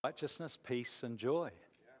Righteousness, peace, and joy.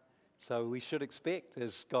 So we should expect,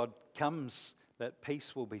 as God comes, that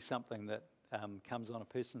peace will be something that comes on a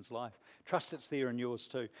person's life. Trust it's there in yours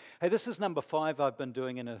too. Hey, this is number 5 I've been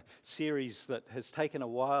doing in a series that has taken a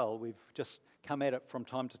while. We've just come at it from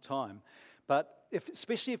time to time. But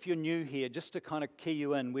especially if you're new here, just to kind of key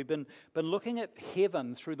you in, we've been looking at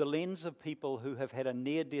heaven through the lens of people who have had a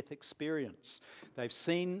near-death experience. They've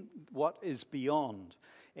seen what is beyond.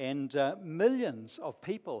 And millions of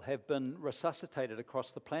people have been resuscitated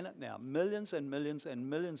across the planet now. Millions and millions and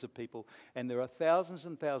millions of people. And there are thousands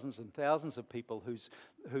and thousands and thousands of people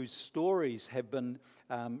whose stories have been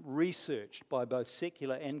researched by both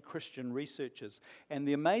secular and Christian researchers. And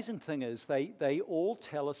the amazing thing is they all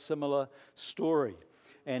tell a similar story.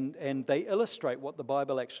 And they illustrate what the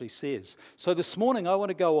Bible actually says. So this morning I want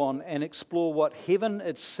to go on and explore what heaven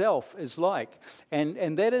itself is like.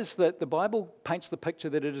 And that is that the Bible paints the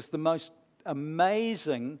picture that it is the most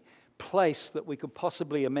amazing place that we could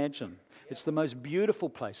possibly imagine. It's the most beautiful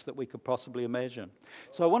place that we could possibly imagine.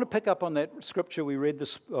 So I want to pick up on that scripture we read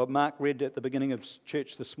Mark read at the beginning of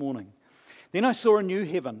church this morning. Then I saw a new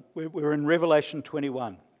heaven. We're in Revelation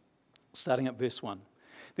 21, starting at verse 1.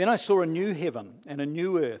 Then I saw a new heaven and a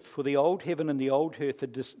new earth, for the old heaven and the old earth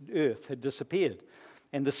had disappeared,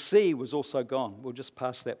 and the sea was also gone. We'll just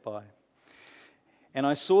pass that by. And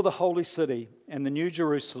I saw the holy city and the new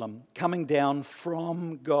Jerusalem coming down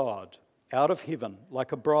from God, out of heaven,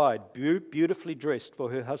 like a bride, beautifully dressed for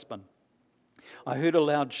her husband. I heard a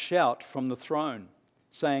loud shout from the throne,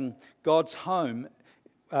 saying, God's home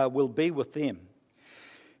will be with them.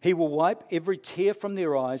 He will wipe every tear from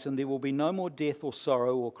their eyes, and there will be no more death or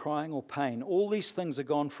sorrow or crying or pain. All these things are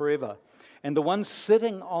gone forever. And the one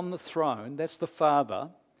sitting on the throne, that's the Father,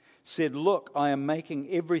 said, Look, I am making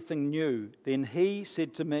everything new. Then he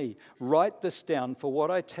said to me, Write this down, for what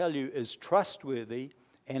I tell you is trustworthy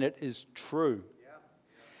and it is true.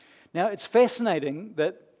 Now, it's fascinating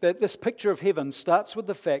that this picture of heaven starts with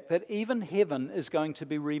the fact that even heaven is going to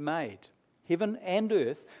be remade. Heaven and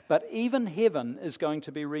earth, but even heaven is going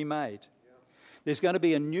to be remade. There's going to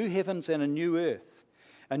be a new heavens and a new earth.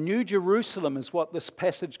 A new Jerusalem is what this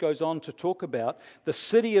passage goes on to talk about. The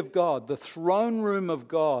city of God, the throne room of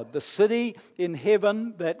God, the city in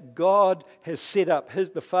heaven that God has set up,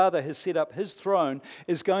 the Father has set up his throne,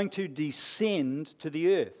 is going to descend to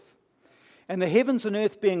the earth. And the heavens and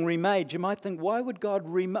earth being remade, you might think, why would God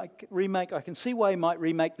remake? I can see why he might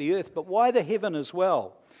remake the earth, but why the heaven as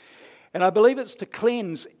well? And I believe it's to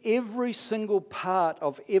cleanse every single part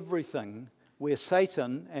of everything where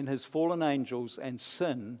Satan and his fallen angels and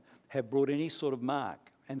sin have brought any sort of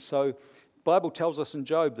mark. And so the Bible tells us in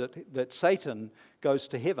Job that Satan goes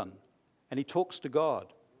to heaven and he talks to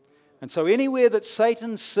God. And so anywhere that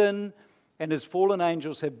Satan's sin and his fallen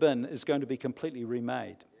angels have been is going to be completely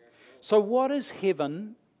remade. So what is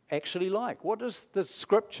heaven actually like? What does the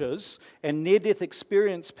scriptures and near-death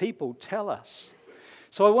experience people tell us?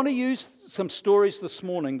 So I want to use some stories this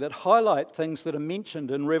morning that highlight things that are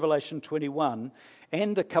mentioned in Revelation 21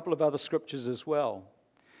 and a couple of other scriptures as well.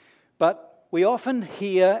 But we often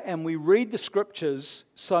hear and we read the scriptures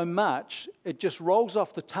so much, it just rolls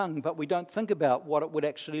off the tongue, but we don't think about what it would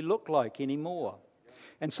actually look like anymore.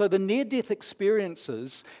 And so the near-death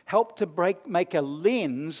experiences help to make a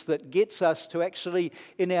lens that gets us to actually,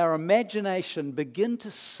 in our imagination, begin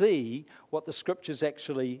to see what the scriptures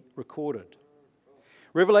actually recorded.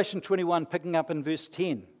 Revelation 21, picking up in verse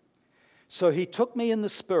 10. So he took me in the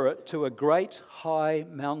spirit to a great high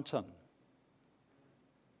mountain.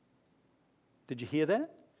 Did you hear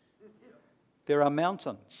that? There are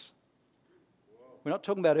mountains. We're not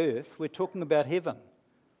talking about earth, we're talking about heaven.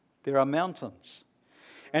 There are mountains.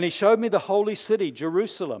 And he showed me the holy city,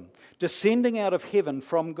 Jerusalem, descending out of heaven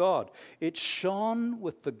from God. It shone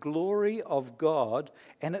with the glory of God,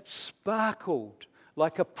 and it sparkled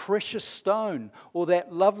like a precious stone, or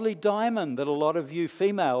that lovely diamond that a lot of you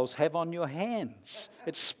females have on your hands.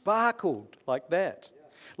 It sparkled like that,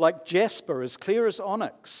 like jasper, as clear as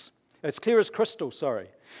onyx. It's clear as crystal, sorry.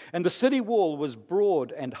 And the city wall was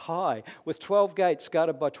broad and high, with 12 gates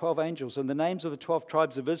guarded by 12 angels, and the names of the 12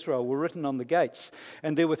 tribes of Israel were written on the gates.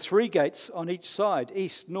 And there were 3 gates on each side,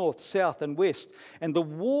 east, north, south, and west. And the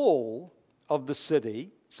wall of the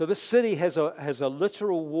city, so this city has a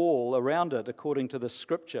literal wall around it, according to the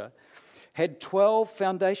scripture, had 12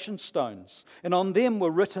 foundation stones, and on them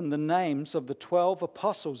were written the names of the 12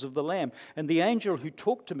 apostles of the Lamb. And the angel who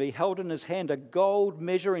talked to me held in his hand a gold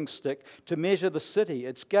measuring stick to measure the city,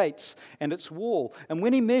 its gates, and its wall. And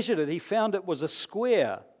when he measured it, he found it was a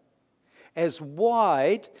square, as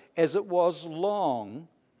wide as it was long,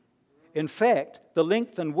 In fact, the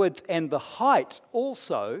length and width and the height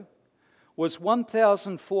also was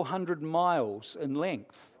 1,400 miles in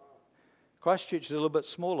length. Christchurch is a little bit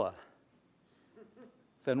smaller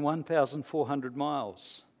than 1,400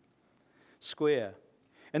 miles square.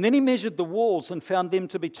 And then he measured the walls and found them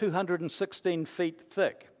to be 216 feet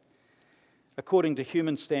thick, according to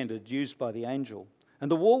human standard used by the angel. And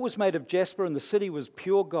the wall was made of jasper, and the city was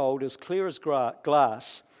pure gold, as clear as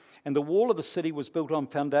glass. And the wall of the city was built on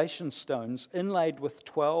foundation stones, inlaid with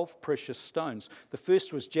 12 precious stones. The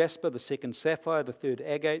first was jasper, the second sapphire, the third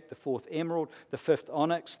agate, the fourth emerald, the fifth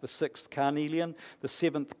onyx, the sixth carnelian, the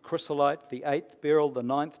seventh chrysolite, the eighth beryl, the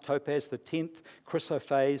ninth topaz, the 10th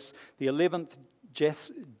chrysoprase, the 11th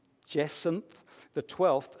jacinth, the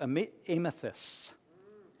 12th amethyst.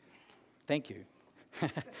 Thank you.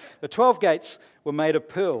 The 12 gates were made of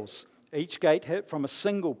pearls, each gate hit from a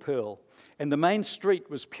single pearl. And the main street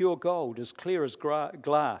was pure gold, as clear as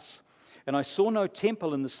glass. And I saw no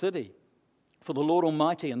temple in the city, for the Lord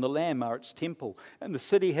Almighty and the Lamb are its temple. And the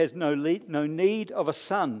city has no need of a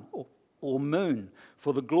sun or moon,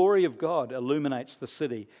 for the glory of God illuminates the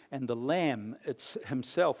city, and the Lamb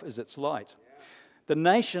himself is its light. The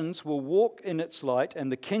nations will walk in its light,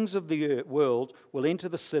 and the kings of the world will enter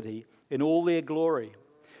the city in all their glory.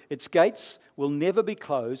 Its gates will never be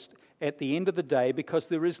closed at the end of the day, because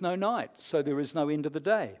there is no night, so there is no end of the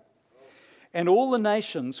day. And all the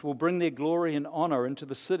nations will bring their glory and honor into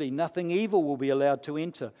the city. Nothing evil will be allowed to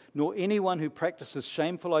enter, nor anyone who practices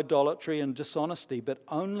shameful idolatry and dishonesty, but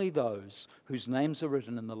only those whose names are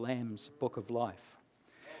written in the Lamb's book of life.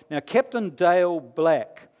 Now, Captain Dale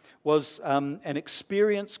Black was an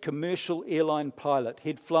experienced commercial airline pilot.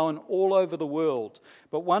 He'd flown all over the world,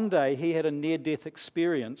 but one day he had a near-death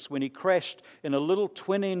experience when he crashed in a little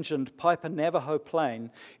twin-engined Piper Navajo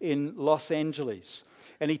plane in Los Angeles.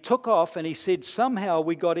 And he took off, and he said, somehow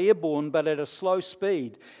we got airborne but at a slow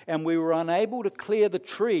speed, and we were unable to clear the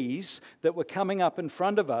trees that were coming up in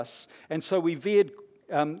front of us, and so we veered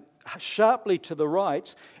sharply to the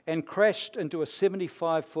right and crashed into a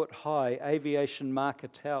 75-foot high aviation marker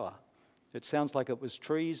tower. It sounds like it was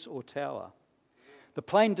trees or tower. The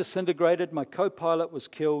plane disintegrated, my co-pilot was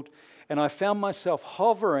killed, and I found myself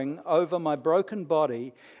hovering over my broken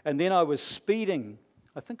body, and then I was speeding.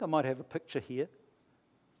 I think I might have a picture here.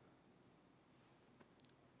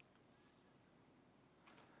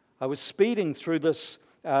 I was speeding through this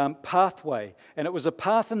pathway, and it was a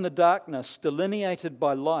path in the darkness delineated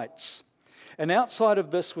by lights. And outside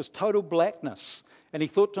of this was total blackness. And he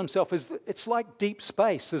thought to himself, it's like deep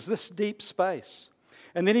space. Is this deep space?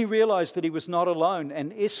 And then he realized that he was not alone,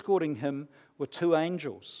 and escorting him were two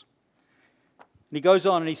angels. And he goes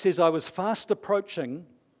on and he says, I was fast approaching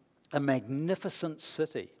a magnificent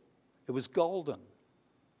city. It was golden.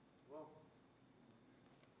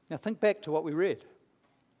 Now think back to what we read.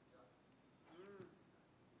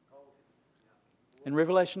 In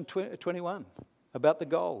Revelation 21, about the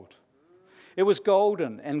gold. It was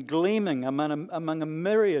golden and gleaming among a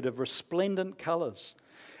myriad of resplendent colours.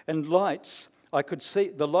 And lights I could see,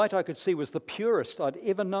 the light I could see was the purest I'd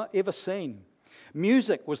ever seen.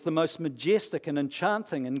 Music was the most majestic and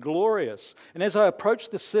enchanting and glorious. And as I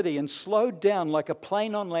approached the city and slowed down like a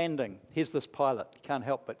plane on landing, here's this pilot, you can't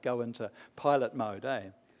help but go into pilot mode, eh?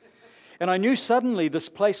 And I knew suddenly this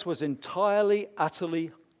place was entirely,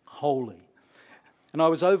 utterly holy. And I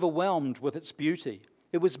was overwhelmed with its beauty.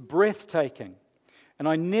 It was breathtaking, and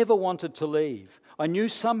I never wanted to leave. I knew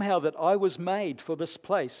somehow that I was made for this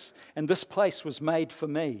place, and this place was made for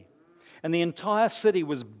me. And the entire city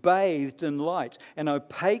was bathed in light, an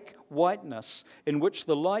opaque whiteness in which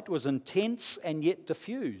the light was intense and yet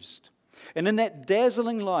diffused. And in that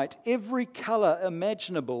dazzling light, every colour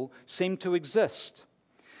imaginable seemed to exist.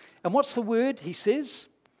 And what's the word, he says?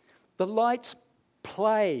 The light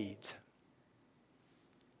played.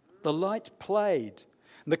 The light played.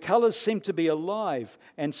 The colours seemed to be alive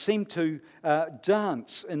and seemed to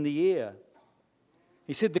dance in the air.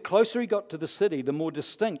 He said the closer he got to the city, the more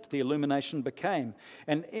distinct the illumination became.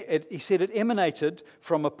 And he said it emanated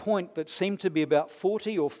from a point that seemed to be about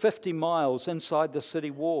 40 or 50 miles inside the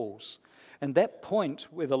city walls. And that point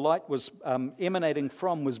where the light was emanating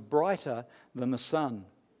from was brighter than the sun.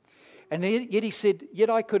 And yet he said, yet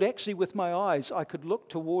I could actually, with my eyes, I could look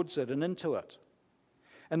towards it and into it.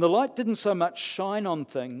 And the light didn't so much shine on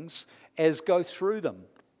things as go through them,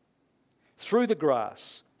 through the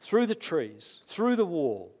grass, through the trees, through the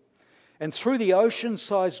wall, and through the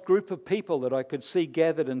ocean-sized group of people that I could see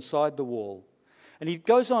gathered inside the wall. And he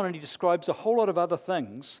goes on and he describes a whole lot of other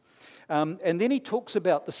things. And then he talks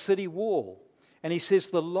about the city wall. And he says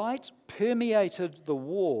the light permeated the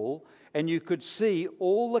wall and you could see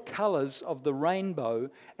all the colours of the rainbow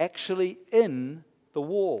actually in the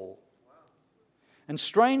wall. And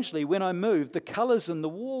strangely, when I moved, the colours in the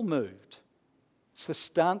wall moved. It's this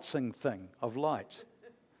dancing thing of light.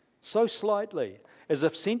 So slightly, as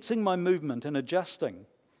if sensing my movement and adjusting.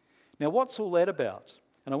 Now, what's all that about?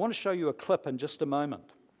 And I want to show you a clip in just a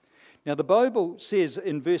moment. Now, the Bible says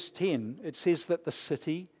in verse 10, it says that the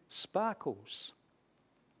city sparkles,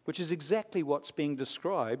 which is exactly what's being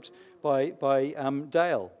described by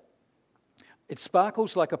Dale. It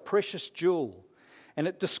sparkles like a precious jewel, and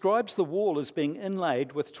it describes the wall as being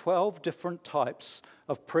inlaid with 12 different types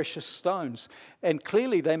of precious stones. And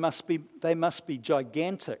clearly they must be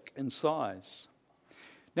gigantic in size.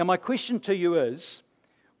 Now, my question to you is,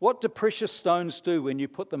 what do precious stones do when you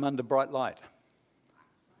put them under bright light?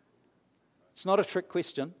 It's not a trick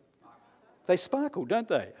question. They sparkle, don't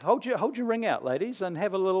they? Hold your ring out, ladies, and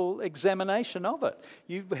have a little examination of it.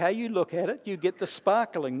 How you look at it, you get the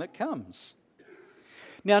sparkling that comes.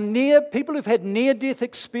 Now, people who've had near-death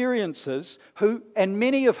experiences, and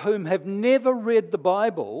many of whom have never read the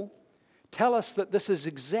Bible, tell us that this is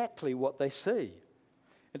exactly what they see.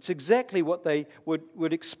 It's exactly what they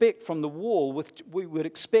would expect from the wall. We would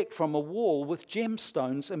expect from a wall with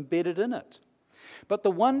gemstones embedded in it. But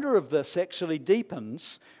the wonder of this actually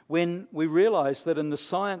deepens when we realize that in the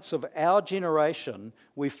science of our generation,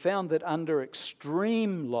 we've found that under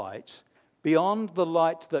extreme light, beyond the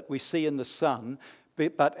light that we see in the sun,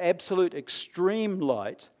 but absolute extreme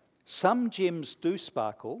light, some gems do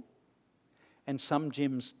sparkle and some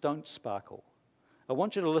gems don't sparkle. I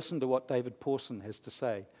want you to listen to what David Pawson has to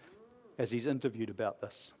say as he's interviewed about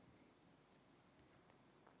this.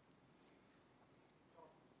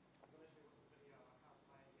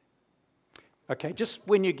 Okay, just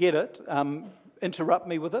when you get it, interrupt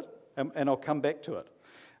me with it, and I'll come back to it.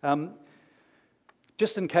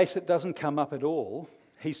 Just in case it doesn't come up at all,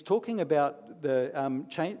 he's talking about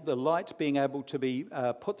the light being able to be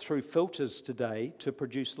put through filters today to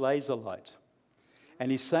produce laser light.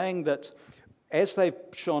 And he's saying that as they've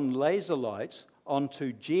shone laser light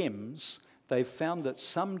onto gems, they've found that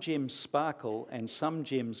some gems sparkle and some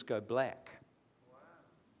gems go black.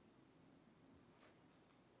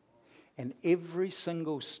 And every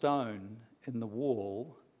single stone in the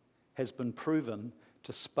wall has been proven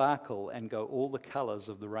to sparkle and go all the colours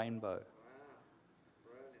of the rainbow.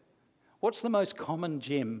 What's the most common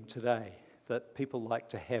gem today that people like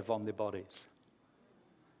to have on their bodies?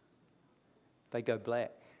 They go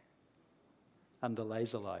black under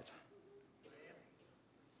laser light.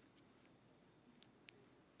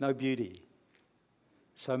 No beauty.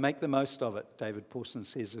 So make the most of it, David Pawson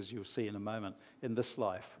says, as you'll see in a moment, in this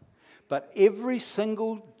life. But every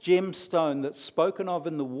single gemstone that's spoken of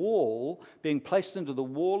in the wall, being placed into the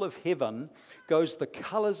wall of heaven, goes the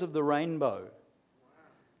colours of the rainbow.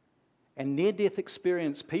 And near-death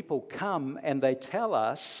experience people come and they tell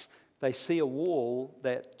us they see a wall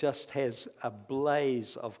that just has a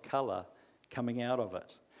blaze of colour coming out of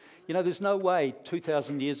it. You know, there's no way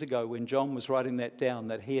 2,000 years ago when John was writing that down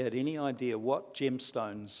that he had any idea what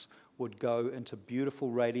gemstones would go into beautiful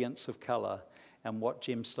radiance of colour and what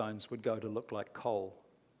gemstones would go to look like coal.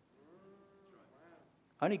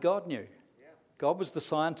 Only God knew. God was the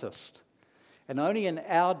scientist. And only in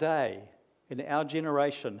our day, in our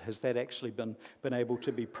generation, has that actually been able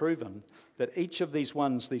to be proven, that each of these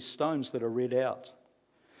stones that are read out.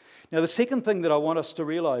 Now, the second thing that I want us to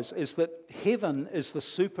realize is that heaven is the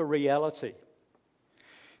super reality.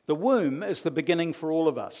 The womb is the beginning for all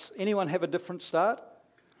of us. Anyone have a different start?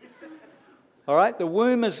 All right, the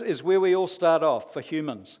womb is where we all start off for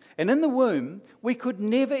humans. And in the womb, we could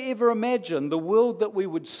never ever imagine the world that we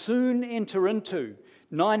would soon enter into.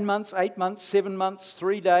 9 months, 8 months, 7 months,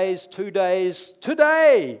 3 days, 2 days,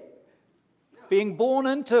 today, being born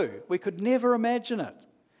into. We could never imagine it.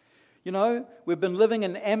 You know, we've been living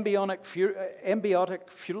in ambiotic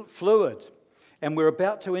fluid, and we're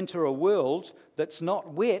about to enter a world that's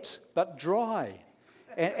not wet but dry,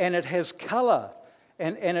 and it has colour.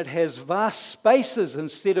 And it has vast spaces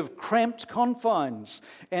instead of cramped confines.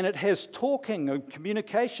 And it has talking and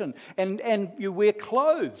communication. And you wear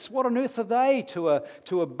clothes. What on earth are they to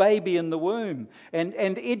a baby in the womb? And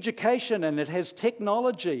education, and it has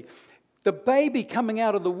technology. The baby coming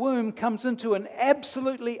out of the womb comes into an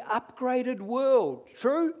absolutely upgraded world.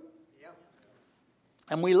 True? Yep.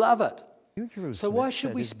 And we love it. So why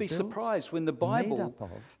should we be surprised when the Bible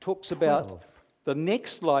talks about the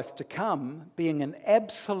next life to come being an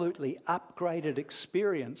absolutely upgraded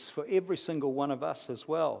experience for every single one of us as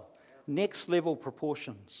well? Next level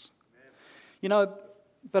proportions. You know,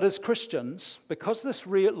 But as Christians, because this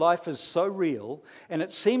real life is so real, and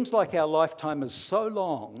it seems like our lifetime is so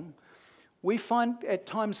long, we at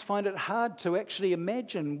times find it hard to actually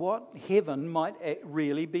imagine what heaven might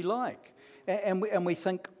really be like. And we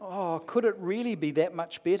think, oh, could it really be that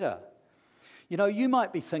much better? You know, you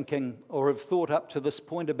might be thinking or have thought up to this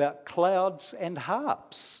point about clouds and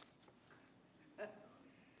harps.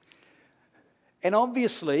 And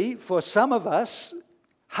obviously, for some of us,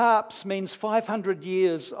 harps means 500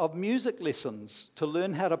 years of music lessons to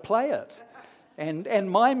learn how to play it. And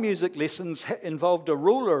my music lessons involved a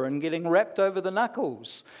ruler and getting rapped over the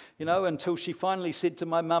knuckles, you know, until she finally said to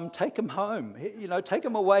my mum, take him home, you know, take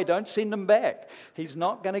him away, don't send him back. He's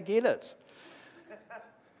not going to get it.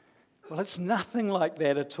 Well, it's nothing like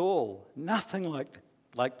that at all. Nothing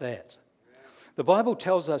like that. The Bible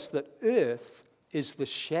tells us that earth is the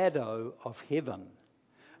shadow of heaven,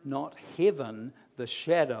 not heaven the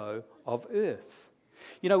shadow of earth.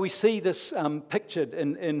 You know, we see this pictured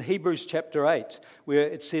in Hebrews chapter 8, where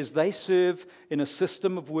it says they serve in a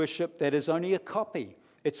system of worship that is only a copy.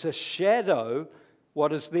 It's a shadow,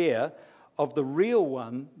 what is there, of the real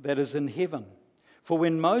one that is in heaven. For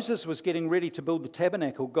when Moses was getting ready to build the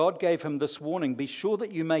tabernacle, God gave him this warning: be sure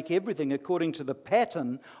that you make everything according to the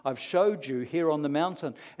pattern I've showed you here on the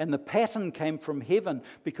mountain. And the pattern came from heaven,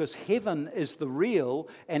 because heaven is the real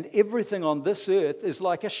and everything on this earth is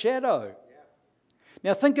like a shadow.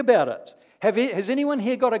 Now think about it. Has anyone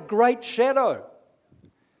here got a great shadow?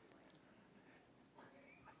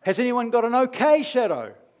 Has anyone got an okay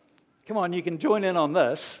shadow? Come on, you can join in on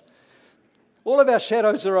this. All of our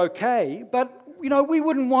shadows are okay, but you know, we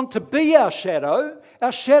wouldn't want to be our shadow.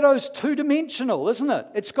 Our shadow's two-dimensional, isn't it?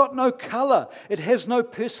 It's got no colour. It has no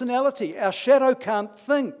personality. Our shadow can't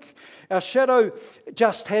think. Our shadow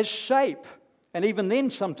just has shape. And even then,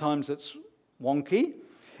 sometimes it's wonky.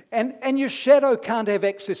 And your shadow can't have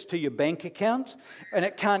access to your bank account, and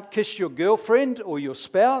it can't kiss your girlfriend or your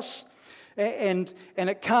spouse, and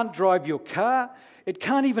it can't drive your car. It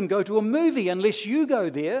can't even go to a movie unless you go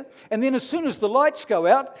there. And then as soon as the lights go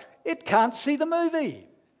out, it can't see the movie.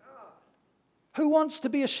 Who wants to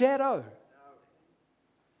be a shadow?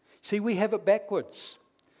 See, we have it backwards.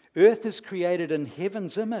 Earth is created in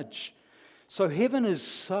heaven's image. So heaven is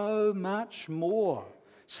so much more,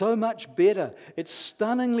 so much better. It's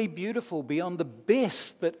stunningly beautiful beyond the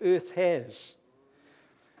best that earth has.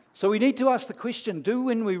 So we need to ask the question,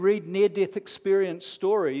 when we read near-death experience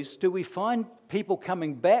stories, do we find people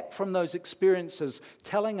coming back from those experiences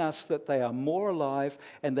telling us that they are more alive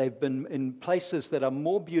and they've been in places that are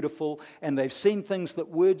more beautiful and they've seen things that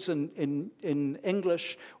words in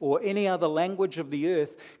English or any other language of the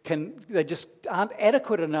earth they just aren't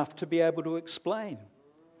adequate enough to be able to explain?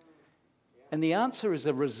 And the answer is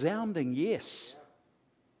a resounding yes.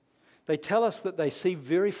 They tell us that they see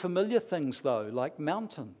very familiar things, though, like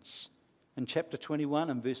mountains. In chapter 21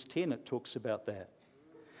 and verse 10, it talks about that.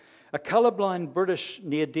 A colourblind British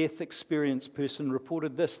near-death experience person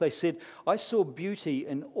reported this. They said, I saw beauty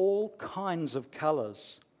in all kinds of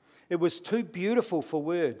colours. It was too beautiful for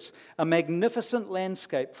words. A magnificent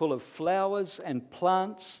landscape full of flowers and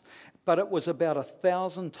plants, but it was about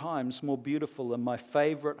 1,000 times more beautiful than my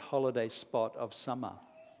favourite holiday spot of summer.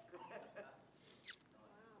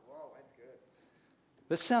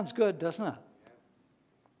 This sounds good, doesn't it?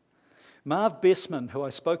 Marv Bessman, who I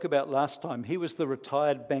spoke about last time, he was the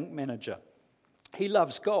retired bank manager. He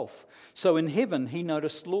loves golf. So in heaven, he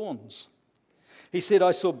noticed lawns. He said,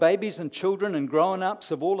 I saw babies and children and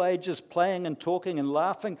grown-ups of all ages playing and talking and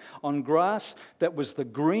laughing on grass that was the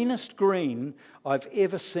greenest green I've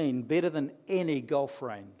ever seen, better than any golf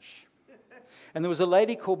range. And there was a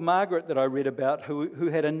lady called Margaret that I read about who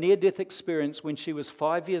had a near-death experience when she was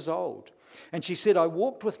 5 years old. And she said, I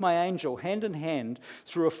walked with my angel hand in hand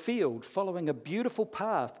through a field following a beautiful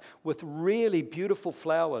path with really beautiful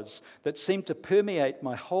flowers that seemed to permeate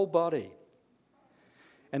my whole body.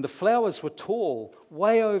 And the flowers were tall,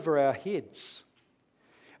 way over our heads.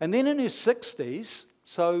 And then in her 60s,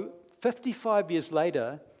 so 55 years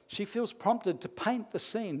later, she feels prompted to paint the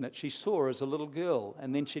scene that she saw as a little girl,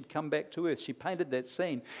 and then she'd come back to earth. She painted that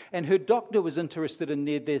scene. And her doctor was interested in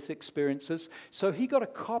near-death experiences, so he got a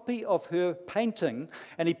copy of her painting,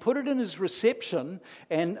 and he put it in his reception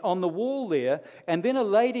and on the wall there. And then a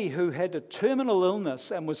lady who had a terminal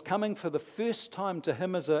illness and was coming for the first time to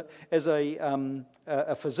him as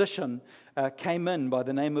a physician came in by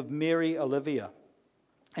the name of Mary Olivia.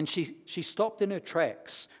 And she stopped in her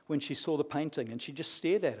tracks when she saw the painting, and she just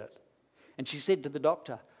stared at it. And she said to the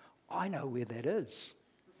doctor, I know where that is.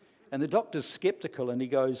 And the doctor's skeptical, and he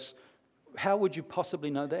goes, how would you possibly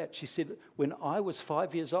know that? She said, when I was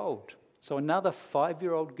 5 years old, So another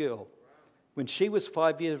 5-year-old girl, when she was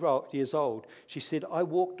 5 years old, she said, I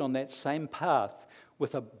walked on that same path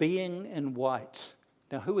with a being in white.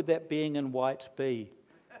 Now, who would that being in white be?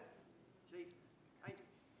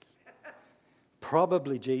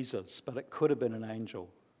 Probably Jesus, but it could have been an angel.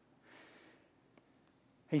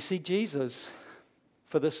 You see, Jesus,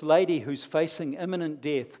 for this lady who's facing imminent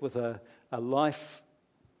death with a life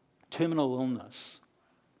terminal illness,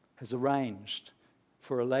 has arranged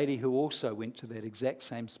for a lady who also went to that exact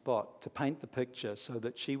same spot to paint the picture so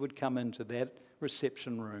that she would come into that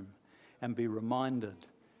reception room and be reminded.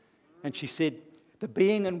 And she said, the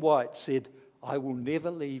being in white said, I will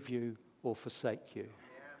never leave you or forsake you.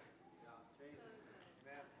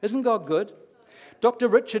 Isn't God good? Dr.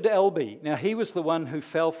 Richard Albee, now he was the one who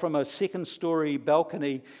fell from a second-story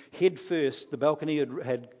balcony head first. The balcony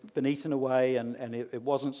had been eaten away and it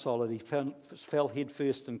wasn't solid. He fell head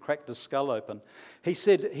first and cracked his skull open. He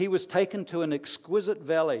said he was taken to an exquisite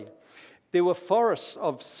valley. There were forests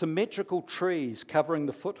of symmetrical trees covering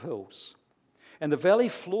the foothills, and the valley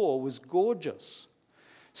floor was gorgeous.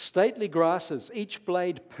 Stately grasses, each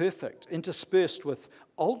blade perfect, interspersed with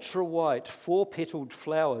ultra-white 4-petaled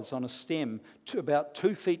flowers on a stem to about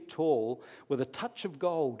 2 feet tall with a touch of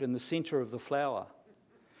gold in the center of the flower.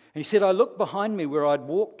 And he said, I looked behind me where I'd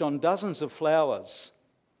walked on dozens of flowers.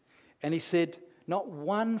 And he said, not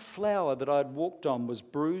one flower that I'd walked on was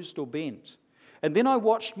bruised or bent. And then I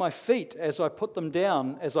watched my feet as I put them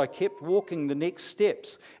down as I kept walking the next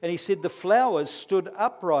steps. And he said, the flowers stood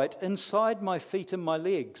upright inside my feet and my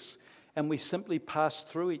legs, and we simply passed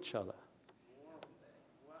through each other.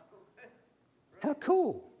 How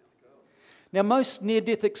cool. Now, most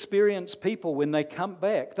near-death experience people, when they come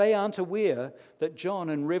back, they aren't aware that John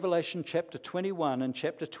in Revelation chapter 21 and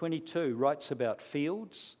chapter 22 writes about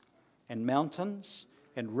fields and mountains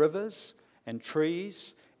and rivers and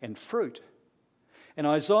trees and fruit. And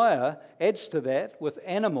Isaiah adds to that with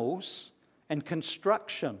animals and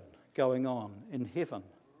construction going on in heaven.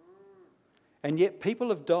 And yet people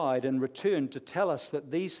have died and returned to tell us that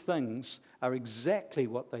these things are exactly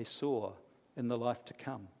what they saw in the life to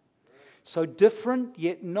come. So different,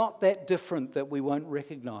 yet not that different that we won't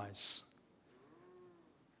recognize.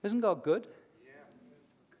 Isn't God good?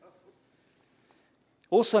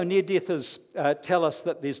 Also, near-deathers tell us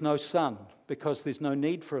that there's no sun because there's no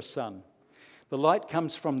need for a sun. The light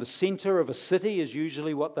comes from the center of a city is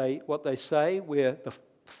usually what they say, where the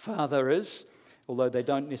Father is, although they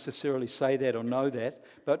don't necessarily say that or know that.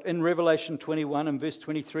 But in Revelation 21 and verse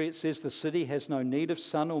 23, it says, the city has no need of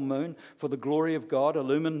sun or moon, for the glory of God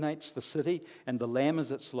illuminates the city, and the Lamb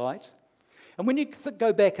is its light. And when you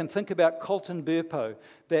go back and think about Colton Burpo,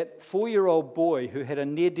 that 4-year-old boy who had a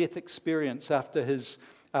near-death experience after his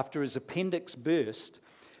appendix burst,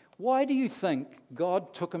 why do you think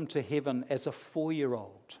God took him to heaven as a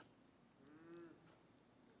 4-year-old?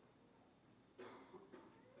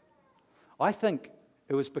 I think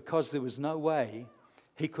it was because there was no way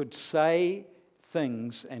he could say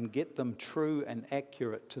things and get them true and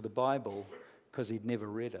accurate to the Bible because he'd never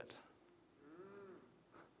read it.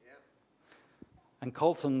 And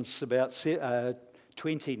Colton's about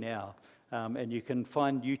 20 now. And you can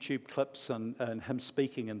find YouTube clips and him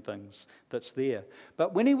speaking and things that's there.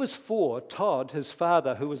 But when he was 4, Todd, his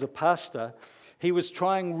father, who was a pastor, he was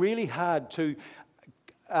trying really hard to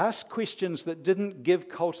ask questions that didn't give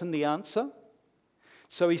Colton the answer.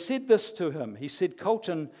 So he said this to him. He said,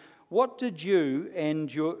 Colton, what did you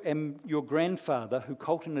and your grandfather, who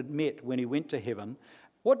Colton had met when he went to heaven,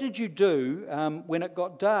 what did you do when it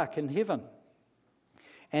got dark in heaven?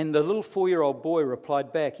 And the little 4-year-old boy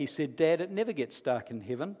replied back, he said, Dad, it never gets dark in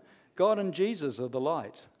heaven. God and Jesus are the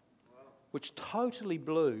light. Which totally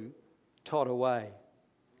blew Todd away,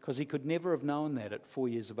 because he could never have known that at 4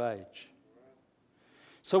 years of age.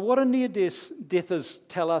 So what do near-deathers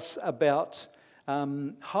tell us about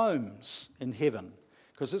homes in heaven?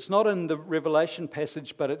 Because it's not in the Revelation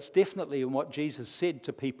passage, but it's definitely in what Jesus said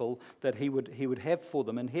to people that he would have for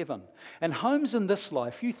them in heaven. And homes in this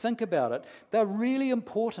life, you think about it, they're really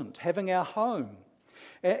important, having our home.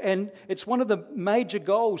 And it's one of the major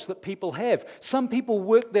goals that people have. Some people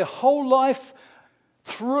work their whole life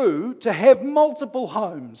through to have multiple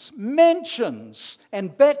homes, mansions,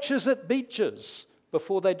 and batches at beaches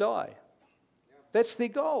before they die. That's their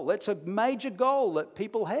goal. That's a major goal that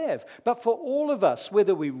people have. But for all of us,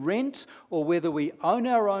 whether we rent or whether we own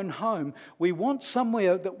our own home, we want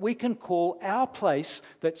somewhere that we can call our place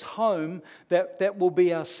that's home, that will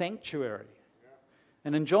be our sanctuary.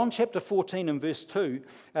 And in John chapter 14 and verse 2,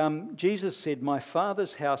 Jesus said, my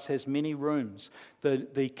Father's house has many rooms.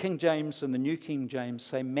 The King James and the New King James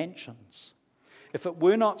say mansions. If it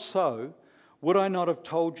were not so, would I not have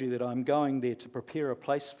told you that I'm going there to prepare a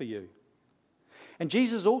place for you? And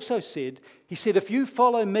Jesus also said, he said, if you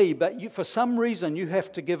follow me, but for some reason you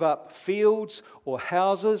have to give up fields or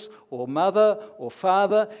houses or mother or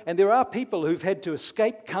father, and there are people who've had to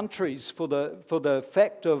escape countries for the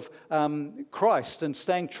fact of Christ and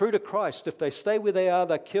staying true to Christ. If they stay where they are,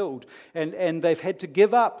 they're killed. And they've had to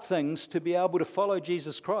give up things to be able to follow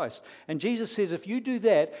Jesus Christ. And Jesus says, if you do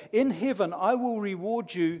that, in heaven I will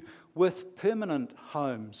reward you with permanent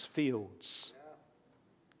homes, fields.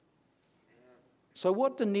 So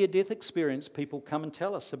what do near-death experience people come and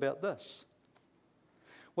tell us about this?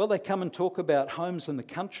 Well, they come and talk about homes in the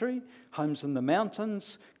country, homes in the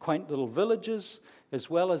mountains, quaint little villages, as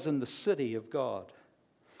well as in the city of God.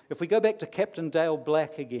 If we go back to Captain Dale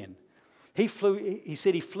Black again, he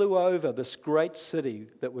said he flew over this great city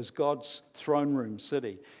that was God's throne room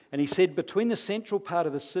city. And he said between the central part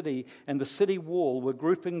of the city and the city wall were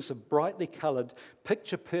groupings of brightly coloured,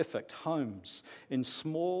 picture-perfect homes in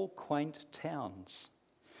small, quaint towns.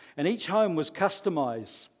 And each home was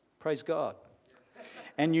customised, praise God,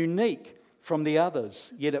 and unique from the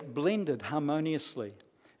others, yet it blended harmoniously.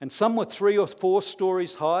 And some were 3 or 4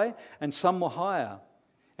 stories high, and some were higher,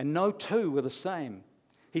 and no two were the same.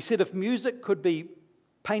 He said if music could be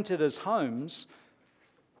painted as homes,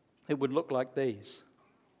 it would look like these.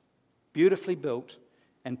 Beautifully built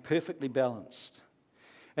and perfectly balanced.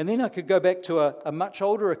 And then I could go back to a much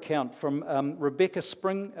older account from Rebecca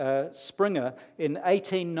Springer in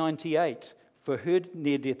 1898 for her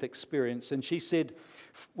near-death experience. And she said,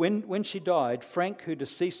 when she died, Frank, her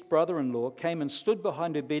deceased brother-in-law, came and stood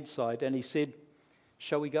behind her bedside and he said,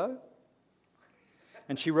 "Shall we go?"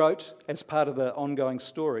 And she wrote, as part of the ongoing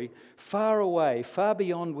story, far away, far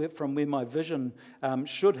beyond from where my vision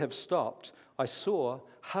should have stopped, I saw,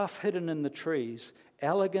 half hidden in the trees,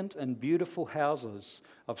 elegant and beautiful houses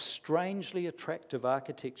of strangely attractive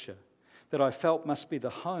architecture that I felt must be the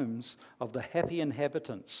homes of the happy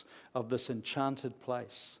inhabitants of this enchanted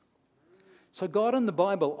place. So God in the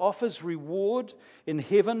Bible offers reward in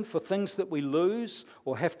heaven for things that we lose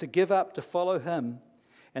or have to give up to follow Him.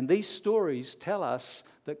 And these stories tell us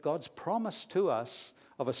that God's promise to us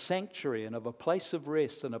of a sanctuary and of a place of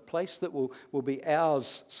rest and a place that will be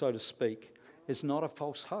ours, so to speak, is not a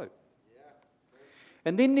false hope.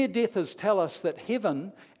 And then near-deathers tell us that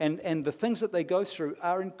heaven and the things that they go through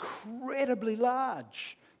are incredibly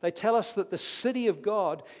large. They tell us that the city of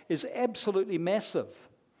God is absolutely massive.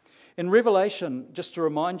 In Revelation, just to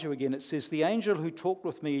remind you again, it says, the angel who talked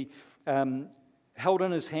with me held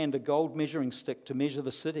in his hand a gold measuring stick to measure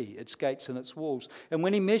the city, its gates and its walls. And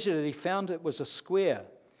when he measured it, he found it was a square,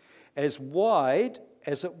 as wide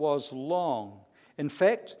as it was long. In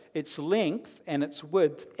fact, its length and its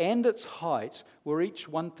width and its height were each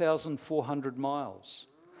 1,400 miles.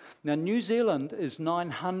 Now, New Zealand is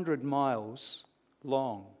 900 miles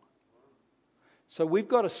long. So we've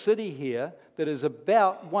got a city here that is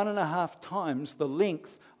about 1.5 times the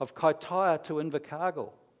length of Kaitaia to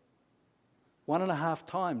Invercargill. 1.5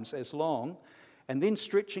 times as long, and then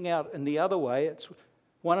stretching out in the other way, it's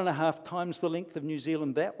 1.5 times the length of New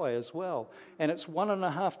Zealand that way as well. And it's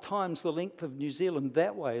 1.5 times the length of New Zealand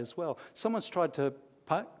that way as well. Someone's tried to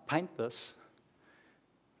paint this,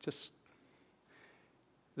 just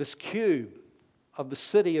this cube of the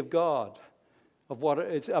city of God, of what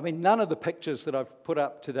it's. I mean, none of the pictures that I've put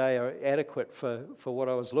up today are adequate for what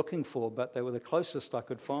I was looking for, but they were the closest I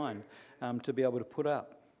could find to be able to put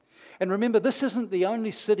up. And remember, this isn't the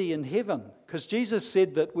only city in heaven, because Jesus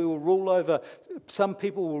said that we will rule over, some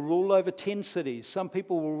people will rule over 10 cities, some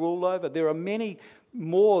people will rule over, there are many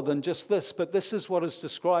more than just this, but this is what is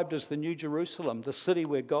described as the New Jerusalem, the city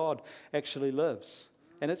where God actually lives.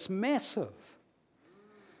 And it's massive.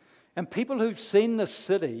 And people who've seen this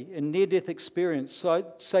city in near-death experience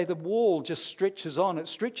say the wall just stretches on. It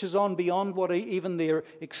stretches on beyond what even their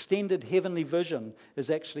extended heavenly vision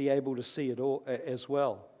is actually able to see it all, as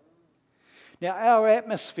well. Now, our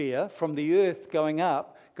atmosphere from the earth going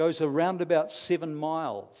up goes around about 7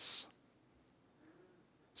 miles.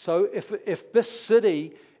 So if this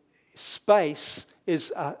city space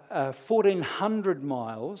is 1,400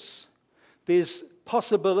 miles, there's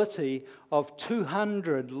possibility of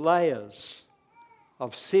 200 layers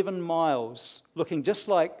of 7 miles, looking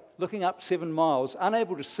up 7 miles,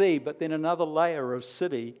 unable to see, but then another layer of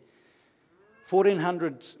city,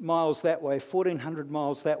 1,400 miles that way, 1,400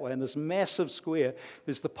 miles that way, in this massive square,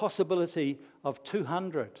 there's the possibility of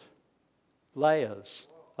 200 layers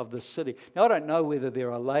of the city. Now, I don't know whether there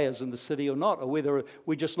are layers in the city or not, or whether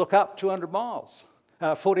we just look up 200 miles,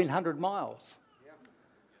 1,400 miles.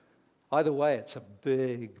 Either way, it's a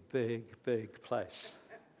big, big, big place.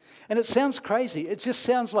 And it sounds crazy. It just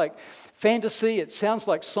sounds like fantasy. It sounds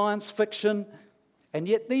like science fiction. And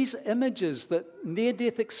yet these images that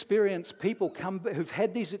near-death experience people who've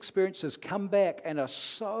had these experiences come back and are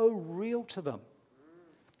so real to them.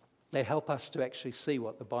 They help us to actually see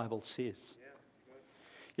what the Bible says.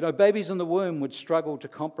 You know, babies in the womb would struggle to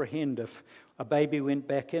comprehend if a baby went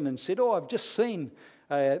back in and said, "Oh, I've just seen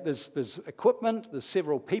there's equipment, there's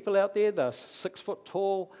several people out there, they're 6 foot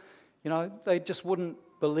tall." You know, they just wouldn't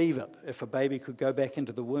believe it if a baby could go back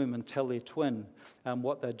into the womb and tell their twin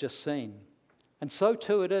what they'd just seen. And so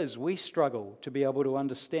too it is. We struggle to be able to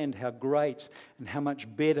understand how great and how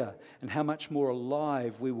much better and how much more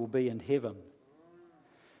alive we will be in heaven.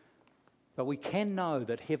 But we can know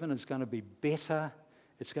that heaven is going to be better,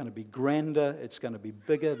 it's going to be grander, it's going to be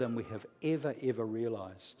bigger than we have ever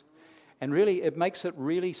realized. And really, it makes it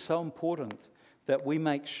really so important that we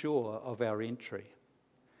make sure of our entry.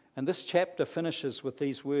 And this chapter finishes with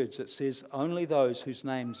these words. It says, "Only those whose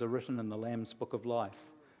names are written in the Lamb's Book of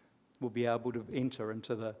Life will be able to enter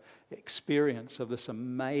into the experience of this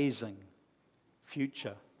amazing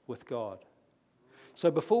future with God." So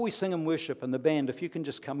before we sing and worship, and the band, if you can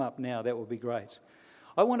just come up now, that would be great.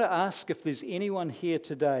 I want to ask if there's anyone here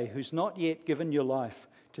today who's not yet given your life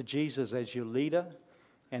to Jesus as your leader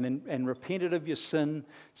and repented of your sin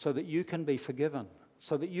so that you can be forgiven,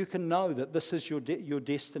 so that you can know that this is your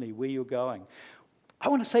destiny, where you're going. I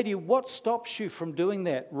want to say to you, what stops you from doing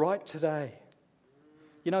that right today?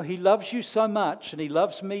 You know, He loves you so much, and He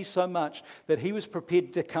loves me so much, that He was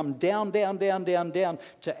prepared to come down to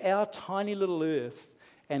our tiny little earth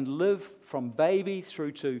and live from baby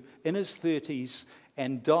through to in His 30s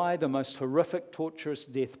and die the most horrific, torturous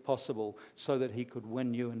death possible so that He could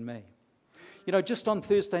win you and me. You know, just on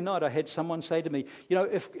Thursday night, I had someone say to me, you know,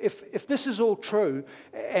 if this is all true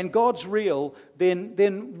and God's real,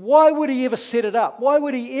 then why would He ever set it up? Why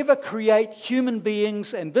would He ever create human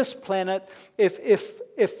beings and this planet if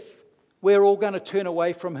we're all going to turn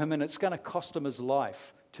away from Him and it's going to cost Him His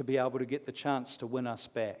life to be able to get the chance to win us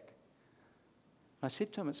back? I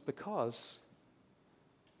said to him, it's because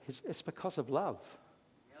of love.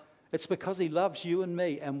 It's because He loves you and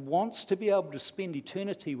me and wants to be able to spend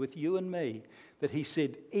eternity with you and me that He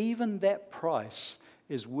said, even that price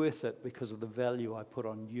is worth it because of the value I put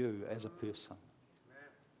on you as a person.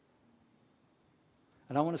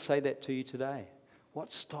 And I want to say that to you today.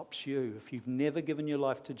 What stops you, if you've never given your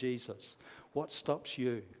life to Jesus, what stops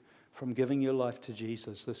you from giving your life to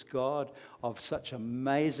Jesus, this God of such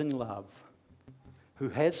amazing love, who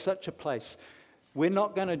has such a place? We're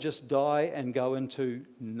not going to just die and go into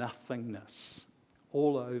nothingness,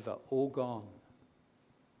 all over, all gone.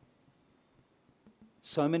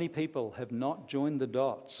 So many people have not joined the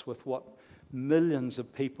dots with what millions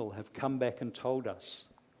of people have come back and told us,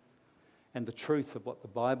 and the truth of what the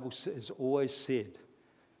Bible has always said,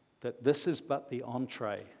 that this is but the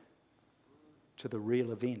entree to the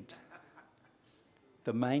real event.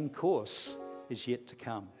 The main course is yet to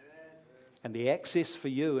come. And the access for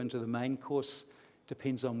you into the main course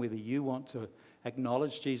depends on whether you want to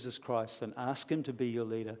acknowledge Jesus Christ and ask Him to be your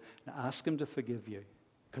leader and ask Him to forgive you,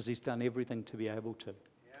 because He's done everything to be able to.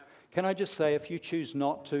 Yeah. Can I just say, if you choose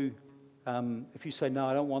not to, if you say, no,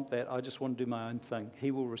 I don't want that, I just want to do my own thing,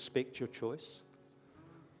 He will respect your choice.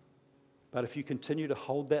 But if you continue to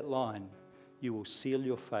hold that line, you will seal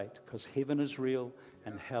your fate, because heaven is real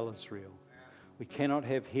and hell is real. We cannot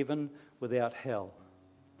have heaven without hell,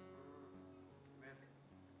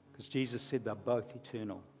 because Jesus said they're both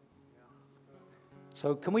eternal.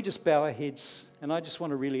 So can we just bow our heads? And I just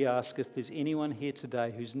want to really ask if there's anyone here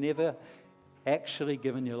today who's never actually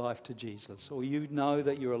given your life to Jesus, or you know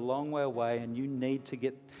that you're a long way away and you need to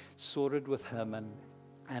get sorted with Him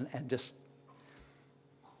and just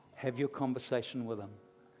have your conversation with Him.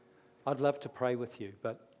 I'd love to pray with you,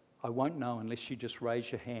 but I won't know unless you just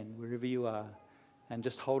raise your hand wherever you are and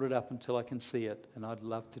just hold it up until I can see it, and I'd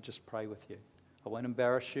love to just pray with you. I won't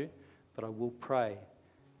embarrass you, but I will pray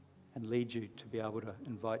and lead you to be able to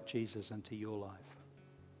invite Jesus into your life.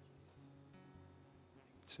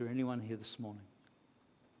 Is there anyone here this morning?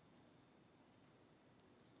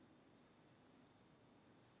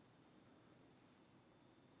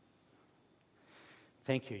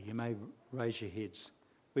 Thank you. You may raise your heads.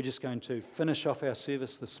 We're just going to finish off our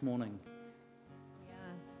service this morning.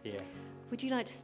 Yeah. Yeah. Would you like to